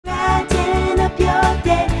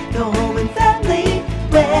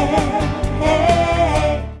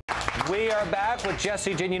back with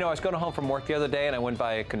Jessie Jane. You know, I was going home from work the other day and I went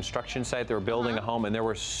by a construction site. They were building a home and there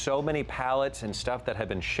were so many pallets and stuff that had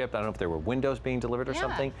been shipped. I don't know if there were windows being delivered or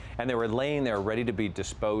something. And they were laying there ready to be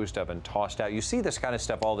disposed of and tossed out. You see this kind of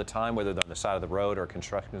stuff all the time, whether they're on the side of the road or a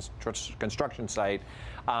construction site.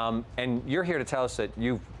 And you're here to tell us that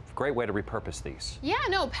you've great way to repurpose these. Yeah,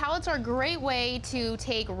 no, pallets are a great way to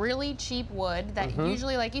take really cheap wood that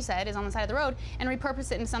usually, like you said, is on the side of the road and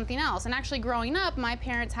repurpose it into something else. And actually growing up, my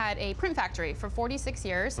parents had a print factory for 46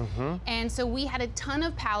 years. And so we had a ton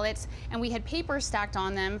of pallets and we had paper stacked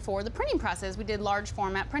on them for the printing presses. We did large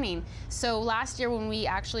format printing. So last year when we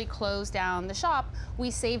actually closed down the shop,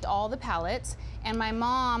 we saved all the pallets. And my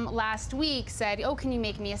mom last week said, oh, can you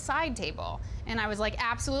make me a side table? And I was like,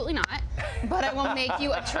 absolutely not, but I will make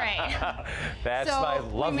you a tray. That's so my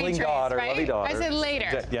lovely daughter, right? Lovely daughter. I said later.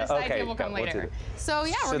 Yeah, the side table will come later. So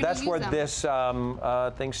yeah, we're that's where this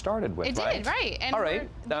thing started with, right? It did, right. And all right.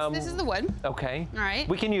 This is the wood. Okay. All right.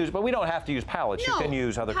 We can use, but we don't have to use pallets. No, you can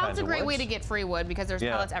use other kinds of wood. Pallets are a great way to get free wood because there's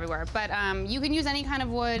pallets everywhere. But you can use any kind of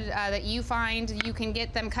wood that you find. You can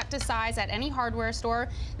get them cut to size at any hardware store.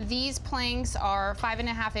 These planks are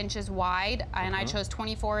 5.5 inches wide, and I chose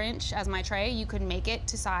 24-inch as my tray. You could make it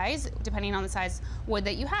to size, depending on the size wood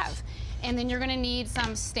that you have. And then you're gonna need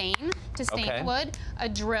some stain to stain the wood, a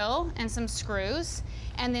drill, and some screws,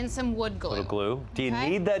 and then some wood glue. Little glue. Do you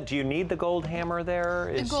need that? Do you need the gold hammer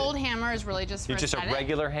there? The gold hammer is really just for just a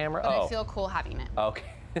regular hammer? But I feel cool having it. Okay.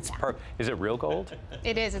 It's perfect. Is it real gold?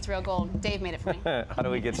 It is. It's real gold. Dave made it for me. How do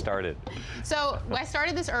we get started? So I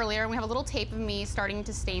started this earlier, and we have a little tape of me starting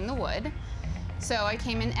to stain the wood. So I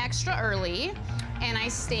came in extra early, and I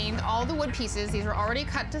stained all the wood pieces. These were already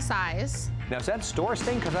cut to size. Now, is that store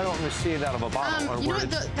stain? Because I don't see it out of a bottle. You know what,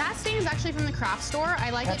 that stain is actually from the craft store. I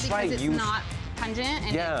like it because it's not pungent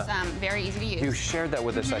and it's very easy to use. You shared that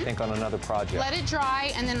with us, I think, on another project. Let it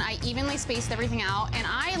dry, and then I evenly spaced everything out, and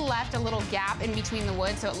I left a little gap in between the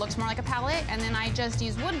wood so it looks more like a pallet, and then I just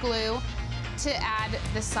used wood glue to add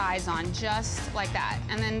the size on, just like that.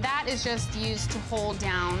 And then that is just used to hold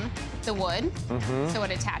down the wood so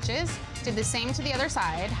it attaches. Did the same to the other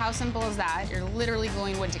side. How simple is that? You're literally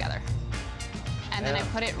gluing wood together. And then I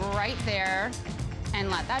put it right there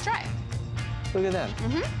and let that dry. Look at that.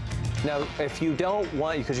 Now, if you don't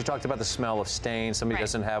want, because you talked about the smell of stain, somebody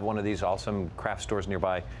doesn't have one of these awesome craft stores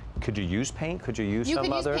nearby, could you use paint? Could you use some other?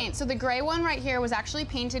 You could use paint. So the gray one right here was actually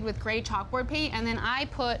painted with gray chalkboard paint, and then I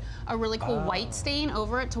put a really cool white stain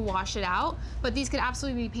over it to wash it out. But these could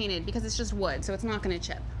absolutely be painted because it's just wood, so it's not going to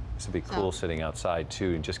chip. This would be cool sitting outside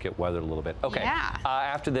too and just get weathered a little bit. Okay. Yeah.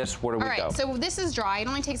 After this, where do we go? All right, so this is dry. It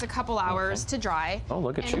only takes a couple hours to dry. Oh,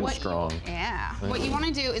 look at you, strong. What you want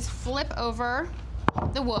to do is flip over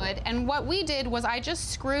the wood, and what we did was I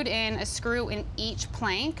just screwed in a screw in each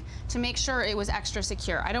plank to make sure it was extra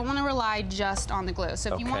secure. I don't want to rely just on the glue.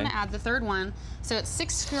 So if you want to add the third one, so it's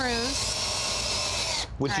 6 screws.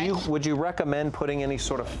 Would you recommend putting any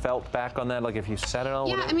sort of felt back on that, like if you set it on?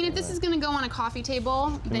 Yeah, I mean, if this is going to go on a coffee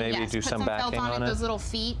table, then maybe do some felt on it. Those little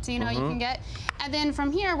feet, you know, you can get. And then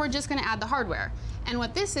from here, we're just going to add the hardware. And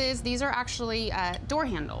what this is, these are actually door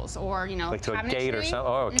handles, or like to a gate or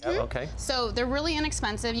something. Oh, okay. So they're really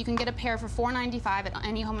inexpensive. You can get a pair for $4.95 at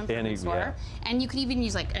any home improvement store, and you could even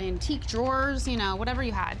use like antique drawers, you know, whatever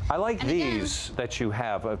you had. I like these that you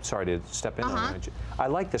have. I'm sorry to step in on it. I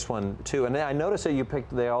like this one too, and I noticed that you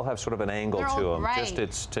picked. They all have sort of an angle to them. Just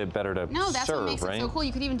it's better to serve. No, that's what makes it so cool.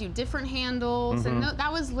 You could even do different handles, and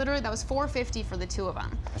that was literally $4.50 for the 2 of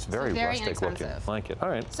them. It's very rustic looking. I like it. All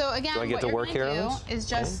right. So again, do I get to work here on this? Is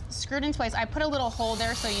just screwed into place. I put a little hole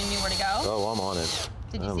there so you knew where to go. Oh, I'm on it.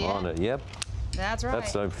 Did you see it? I'm on it. Yep. That's right.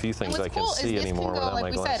 That's a few things I can see anymore without my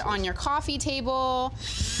glasses. Like we said, on your coffee table.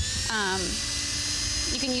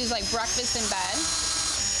 You can use like breakfast in bed.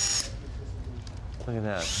 Look at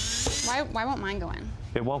that. Why won't mine go in?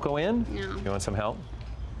 It won't go in? No. You want some help?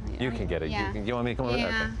 Yeah. You can get it. Yeah. You want me to come over?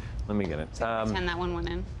 Okay. Let me get it. So pretend that one went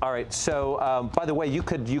in. All right. So, by the way, you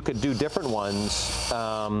could do different ones.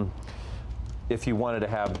 If you wanted to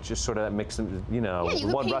have just sort of that mix, you know,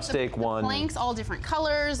 one rustic, one planks, all different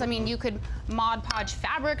colors. I mean, you could Mod Podge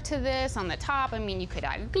fabric to this on the top. I mean, you could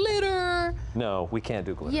add glitter. No, we can't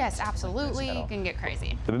do glitter. Yes, absolutely. You can get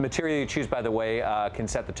crazy. The material you choose, by the way, can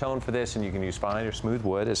set the tone for this, and you can use fine or smooth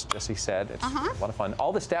wood, as Jessie said. It's a lot of fun.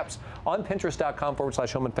 All the steps on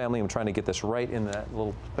Pinterest.com/home and family. I'm trying to get this right in that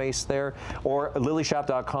little space there. Or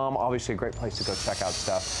lilyshop.com. Obviously, a great place to go check out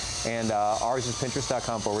stuff. And ours is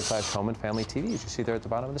Pinterest.com/home and family TV. You see there at the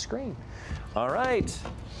bottom of the screen. All right,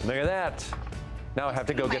 look at that. Now I have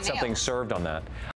to go get something served on that.